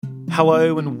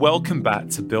Hello and welcome back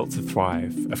to Built to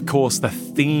Thrive. Of course, the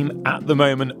theme at the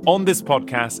moment on this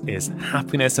podcast is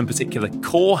happiness, in particular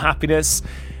core happiness,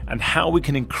 and how we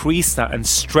can increase that and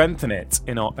strengthen it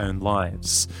in our own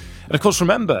lives. And of course,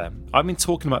 remember, I've been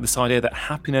talking about this idea that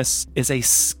happiness is a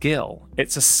skill.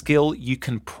 It's a skill you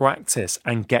can practice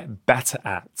and get better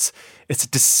at. It's a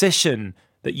decision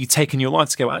that you take in your life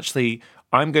to go, actually,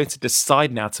 I'm going to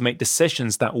decide now to make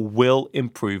decisions that will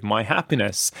improve my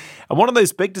happiness. And one of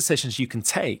those big decisions you can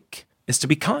take is to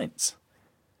be kind.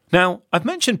 Now, I've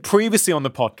mentioned previously on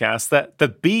the podcast that the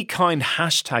Be Kind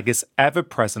hashtag is ever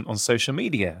present on social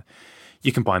media.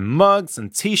 You can buy mugs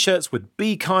and t-shirts with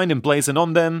Be Kind emblazoned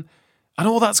on them, and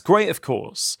all that's great, of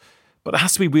course. But there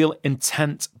has to be real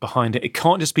intent behind it. It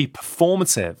can't just be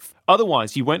performative.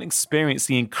 Otherwise, you won't experience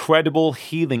the incredible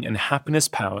healing and happiness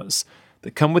powers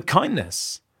that come with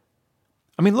kindness.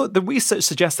 I mean, look, the research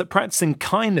suggests that practicing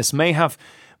kindness may have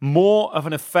more of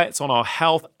an effect on our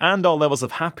health and our levels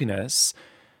of happiness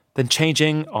than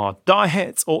changing our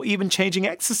diet or even changing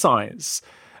exercise.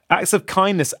 Acts of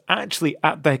kindness actually,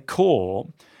 at their core,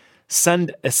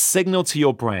 send a signal to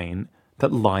your brain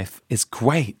that life is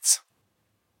great.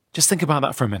 Just think about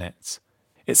that for a minute.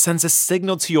 It sends a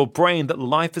signal to your brain that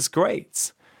life is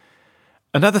great.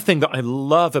 Another thing that I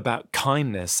love about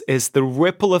kindness is the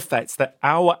ripple effects that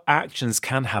our actions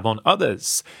can have on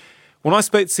others. When I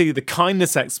spoke to the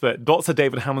kindness expert, Dr.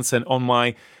 David Hamilton, on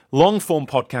my long-form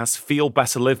podcast, Feel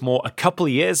Better, Live More, a couple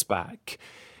of years back,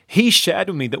 he shared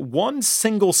with me that one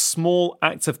single small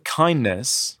act of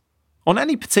kindness on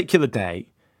any particular day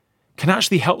can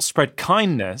actually help spread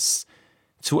kindness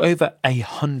to over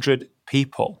 100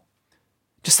 people.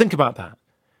 Just think about that.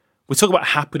 We talk about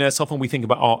happiness, often we think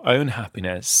about our own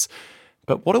happiness,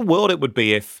 but what a world it would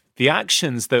be if the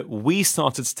actions that we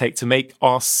started to take to make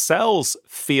ourselves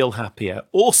feel happier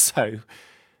also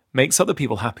makes other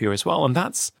people happier as well. And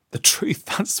that's the truth.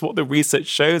 That's what the research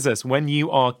shows us. When you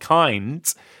are kind,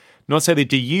 not only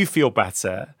do you feel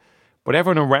better, but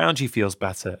everyone around you feels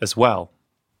better as well.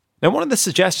 Now, one of the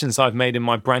suggestions I've made in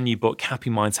my brand new book, Happy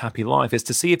Minds, Happy Life, is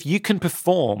to see if you can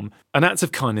perform an act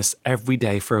of kindness every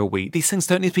day for a week. These things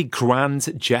don't need to be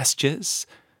grand gestures.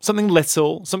 Something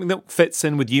little, something that fits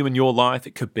in with you and your life.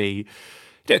 It could be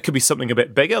something a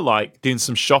bit bigger, like doing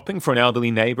some shopping for an elderly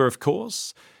neighbor, of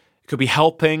course. It could be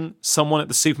helping someone at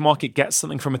the supermarket get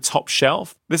something from a top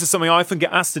shelf. This is something I often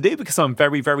get asked to do because I'm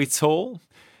very, very tall.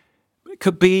 It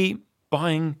could be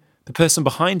buying the person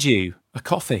behind you a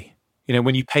coffee. You know,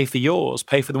 when you pay for yours,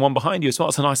 pay for the one behind you as well.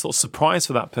 It's a nice little surprise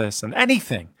for that person.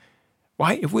 Anything,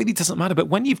 right? It really doesn't matter. But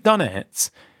when you've done it,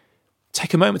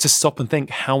 take a moment to stop and think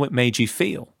how it made you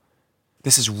feel.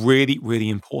 This is really, really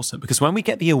important because when we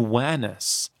get the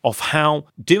awareness of how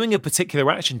doing a particular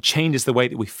action changes the way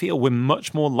that we feel, we're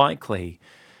much more likely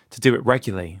to do it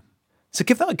regularly. So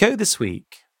give that a go this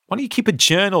week. Why don't you keep a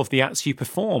journal of the acts you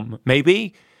perform?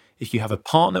 Maybe if you have a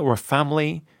partner or a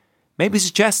family, maybe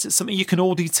suggest it's something you can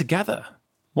all do together.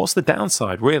 What's the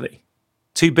downside, really?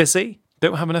 Too busy?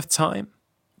 Don't have enough time?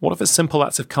 What if a simple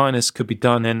act of kindness could be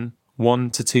done in 1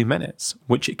 to 2 minutes,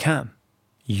 which it can?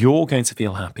 You're going to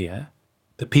feel happier.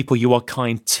 The people you are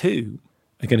kind to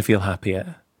are going to feel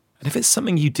happier. And if it's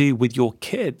something you do with your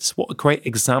kids, what a great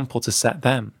example to set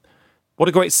them. What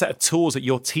a great set of tools that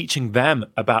you're teaching them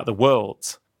about the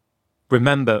world.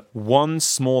 Remember, one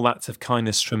small act of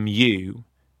kindness from you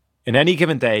in any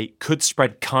given day could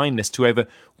spread kindness to over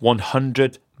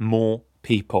 100 more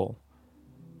people.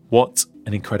 What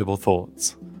an incredible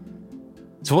thought.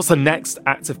 So what's the next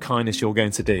act of kindness you're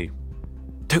going to do?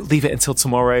 Don't leave it until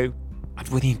tomorrow.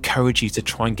 I'd really encourage you to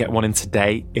try and get one in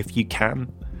today if you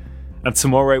can. And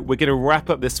tomorrow, we're going to wrap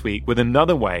up this week with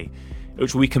another way in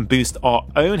which we can boost our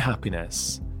own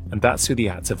happiness, and that's through the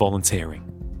act of volunteering.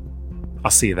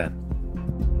 I'll see you then.